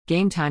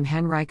Game time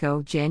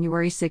Henrico,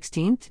 January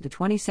 16 to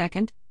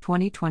 22,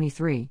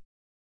 2023.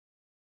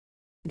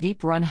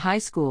 Deep Run High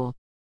School.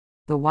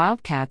 The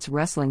Wildcats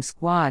wrestling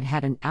squad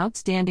had an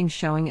outstanding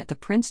showing at the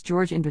Prince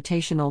George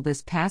Invitational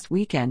this past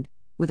weekend,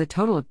 with a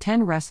total of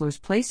 10 wrestlers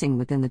placing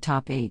within the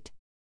top 8.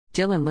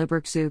 Dylan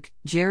Liberczuk,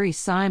 Jerry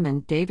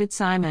Simon, David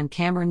Simon,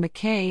 Cameron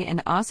McKay,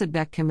 and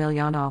Osadbek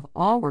Kamilyanov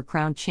all were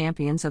crowned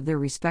champions of their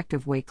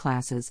respective weight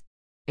classes.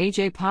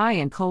 AJ Pai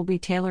and Colby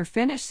Taylor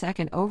finished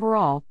second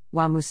overall,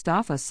 while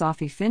Mustafa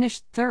Safi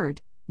finished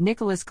third,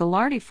 Nicholas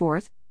Gallardi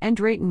fourth, and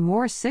Drayton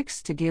Moore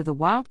sixth to give the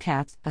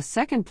Wildcats a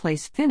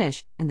second-place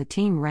finish in the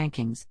team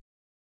rankings.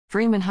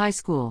 Freeman High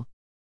School.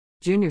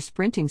 Junior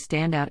sprinting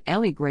standout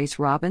Ellie Grace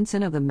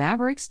Robinson of the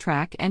Mavericks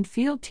track and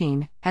field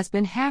team has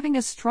been having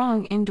a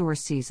strong indoor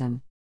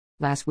season.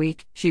 Last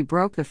week, she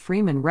broke the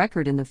Freeman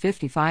record in the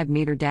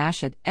 55-meter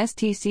dash at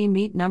STC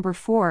meet number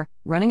 4,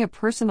 running a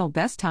personal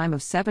best time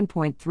of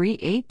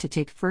 7.38 to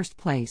take first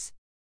place.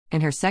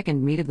 In her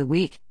second meet of the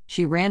week,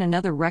 she ran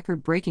another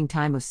record-breaking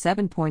time of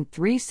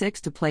 7.36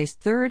 to place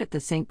third at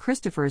the St.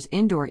 Christopher's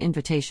Indoor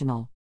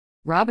Invitational.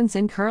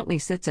 Robinson currently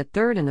sits at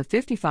third in the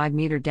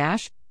 55-meter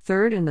dash,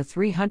 third in the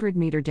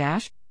 300-meter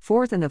dash,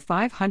 fourth in the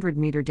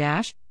 500-meter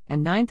dash,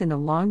 and ninth in the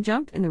long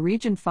jump in the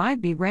Region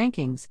 5B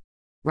rankings.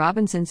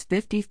 Robinson's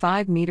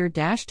 55-meter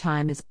dash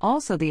time is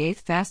also the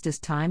 8th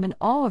fastest time in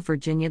all of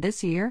Virginia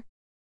this year.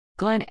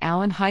 Glen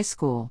Allen High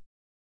School.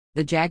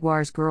 The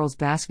Jaguars girls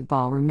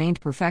basketball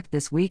remained perfect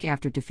this week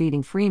after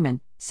defeating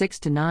Freeman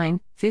 6-9,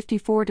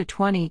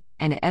 54-20,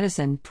 and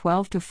Edison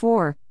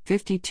 12-4,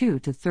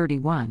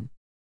 52-31.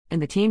 In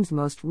the team's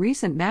most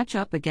recent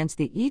matchup against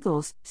the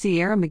Eagles,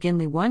 Sierra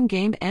McGinley won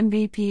game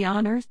MVP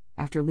honors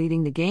after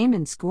leading the game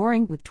in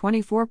scoring with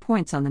 24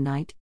 points on the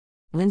night.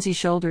 Lindsay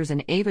Shoulders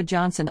and Ava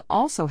Johnson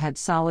also had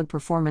solid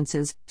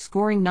performances,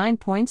 scoring 9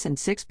 points and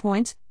 6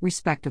 points,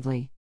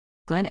 respectively.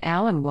 Glen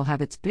Allen will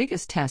have its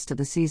biggest test of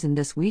the season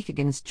this week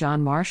against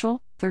John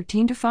Marshall,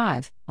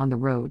 13-5, on the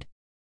road.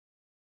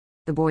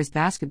 The boys'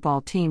 basketball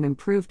team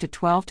improved to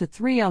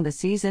 12-3 on the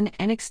season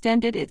and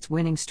extended its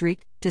winning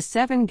streak to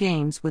 7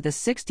 games with a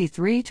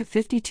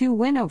 63-52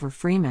 win over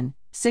Freeman,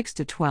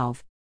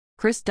 6-12.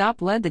 Chris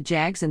Dopp led the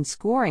Jags in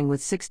scoring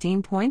with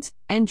 16 points,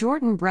 and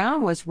Jordan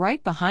Brown was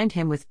right behind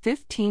him with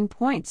 15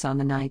 points on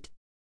the night.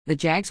 The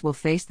Jags will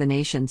face the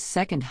nation's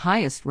second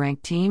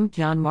highest-ranked team,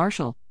 John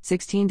Marshall,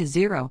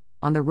 16-0,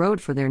 on the road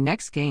for their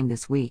next game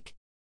this week.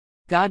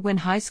 Godwin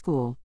High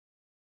School.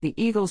 The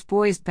Eagles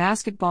boys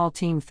basketball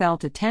team fell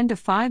to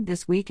 10-5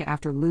 this week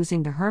after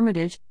losing to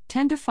Hermitage,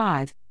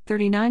 10-5,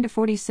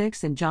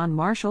 39-46, and John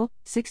Marshall,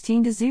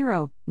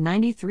 16-0,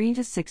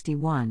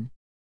 93-61.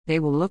 They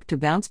will look to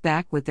bounce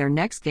back with their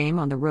next game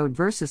on the road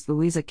versus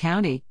Louisa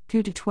County,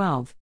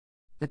 2-12.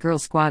 The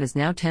girls' squad is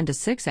now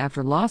 10-6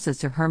 after losses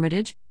to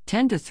Hermitage,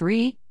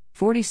 10-3,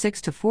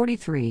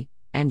 46-43,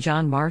 and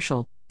John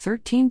Marshall,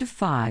 13-5,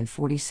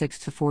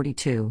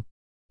 46-42.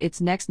 Its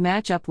next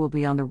matchup will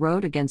be on the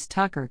road against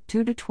Tucker,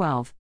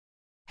 2-12.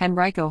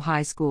 Henrico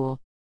High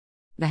School.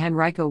 The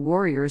Henrico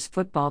Warriors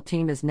football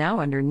team is now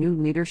under new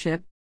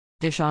leadership.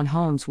 Deshaun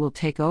Holmes will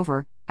take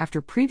over,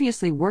 after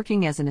previously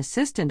working as an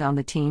assistant on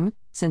the team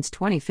since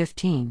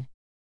 2015.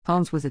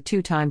 Holmes was a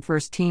 2-time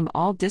first-team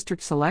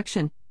All-District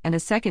selection and a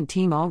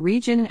second-team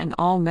All-Region and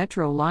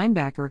All-Metro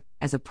linebacker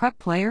as a prep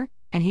player,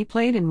 and he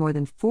played in more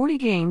than 40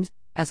 games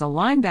as a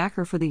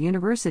linebacker for the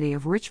University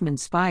of Richmond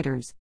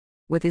Spiders.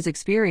 With his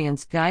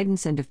experience,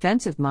 guidance, and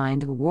defensive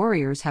mind, the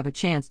Warriors have a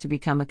chance to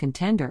become a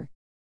contender.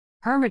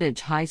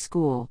 Hermitage High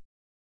School.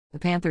 The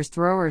Panthers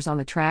throwers on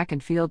the track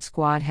and field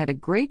squad had a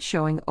great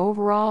showing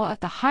overall at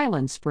the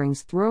Highland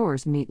Springs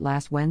throwers meet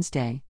last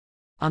Wednesday.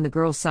 On the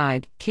girls'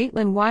 side,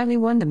 Caitlin Wiley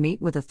won the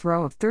meet with a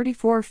throw of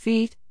 34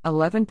 feet,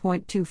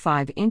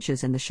 11.25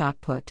 inches in the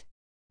shot put.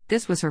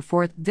 This was her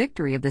 4th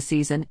victory of the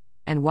season,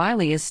 and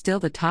Wiley is still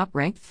the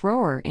top-ranked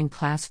thrower in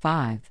Class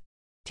 5.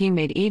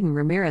 Teammate Eden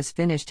Ramirez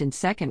finished in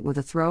second with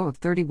a throw of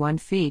 31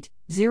 feet,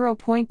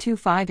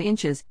 0.25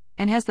 inches,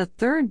 and has the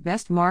 3rd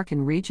best mark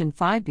in Region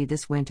 5B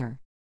this winter.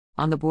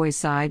 On the boys'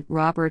 side,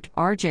 Robert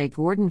R.J.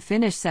 Gordon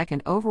finished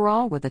second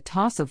overall with a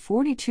toss of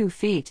 42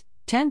 feet,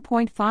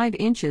 10.5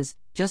 inches,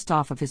 just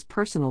off of his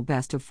personal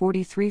best of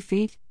 43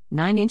 feet,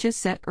 9 inches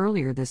set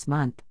earlier this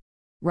month.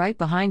 Right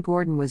behind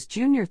Gordon was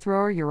junior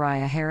thrower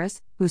Uriah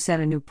Harris, who set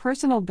a new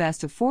personal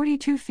best of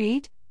 42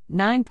 feet,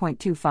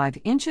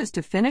 9.25 inches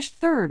to finish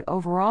 3rd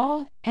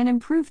overall and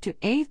improved to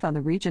 8th on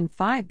the Region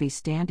 5B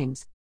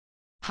standings.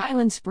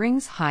 Highland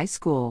Springs High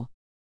School.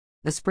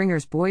 The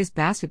Springers boys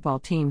basketball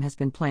team has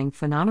been playing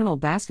phenomenal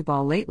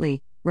basketball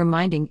lately,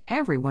 reminding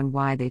everyone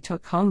why they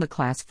took home the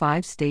Class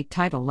 5 state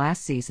title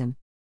last season.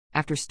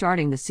 After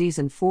starting the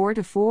season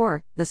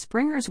 4-4, the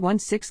Springers won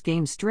 6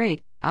 games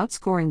straight,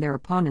 outscoring their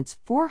opponents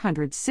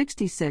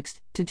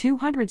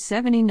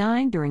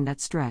 466-279 during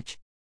that stretch.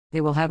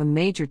 They will have a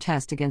major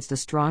test against a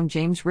strong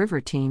James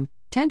River team,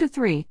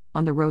 10-3,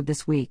 on the road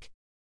this week.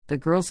 The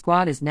girls'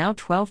 squad is now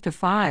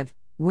 12-5,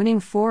 winning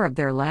 4 of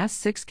their last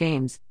 6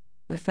 games,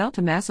 but fell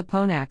to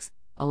Massaponax,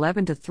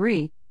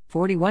 11-3,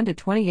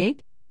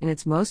 41-28, in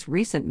its most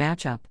recent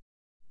matchup.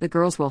 The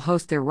girls will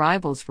host their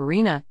rivals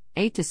Verena,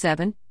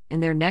 8-7, in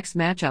their next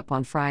matchup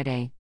on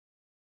Friday.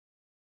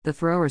 The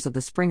throwers of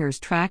the Springers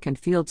track and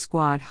field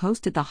squad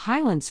hosted the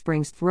Highland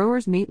Springs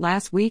throwers meet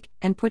last week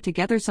and put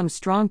together some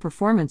strong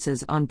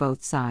performances on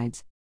both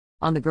sides.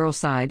 On the girls'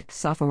 side,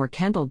 sophomore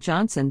Kendall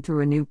Johnson threw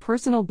a new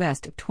personal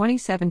best of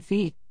 27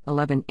 feet,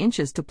 11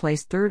 inches to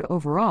place third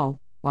overall,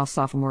 while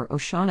sophomore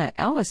Oshana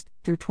Ellis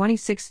threw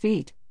 26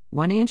 feet,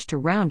 1 inch to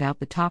round out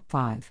the top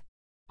 5.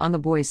 On the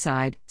boys'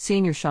 side,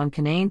 senior Sean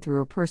Kinane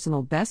threw a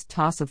personal best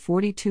toss of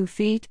 42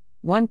 feet,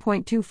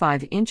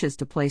 1.25 inches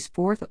to place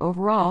 4th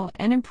overall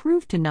and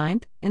improved to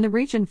 9th in the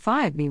Region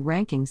 5B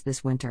rankings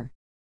this winter.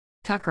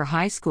 Tucker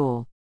High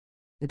School.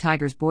 The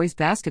Tigers boys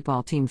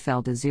basketball team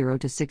fell to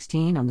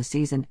 0-16 on the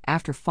season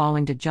after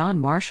falling to John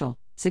Marshall,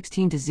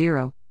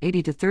 16-0,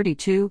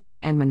 80-32,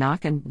 and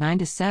Monacan,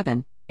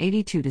 9-7,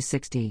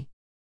 82-60.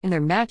 In their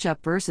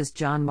matchup versus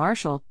John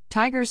Marshall,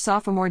 Tigers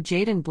sophomore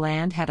Jaden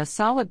Bland had a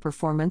solid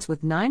performance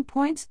with 9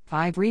 points,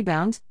 5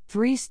 rebounds,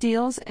 3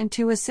 steals, and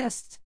 2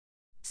 assists.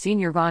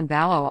 Senior Von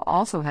Ballo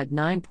also had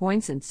 9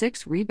 points and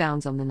 6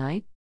 rebounds on the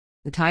night.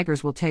 The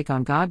Tigers will take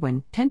on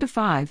Godwin,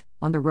 10-5,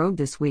 on the road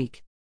this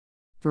week.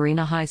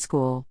 Verena High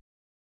School.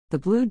 The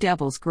Blue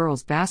Devils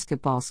girls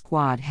basketball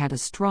squad had a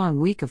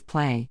strong week of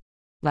play.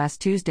 Last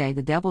Tuesday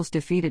the Devils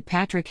defeated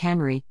Patrick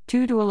Henry,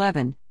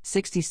 2-11,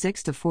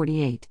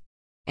 66-48.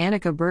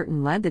 Annika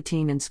Burton led the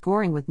team in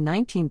scoring with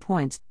 19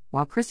 points,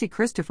 while Chrissy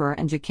Christopher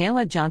and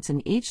Jakayla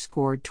Johnson each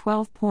scored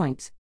 12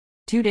 points.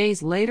 2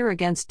 days later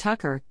against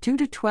Tucker,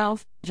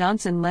 2-12,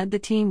 Johnson led the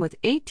team with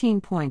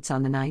 18 points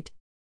on the night.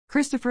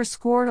 Christopher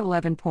scored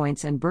 11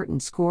 points and Burton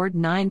scored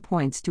 9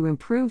 points to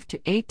improve to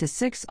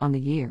 8-6 on the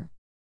year.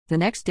 The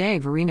next day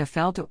Verena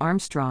fell to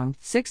Armstrong,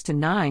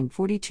 6-9,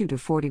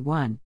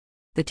 42-41.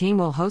 The team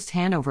will host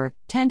Hanover,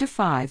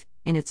 10-5,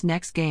 in its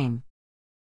next game.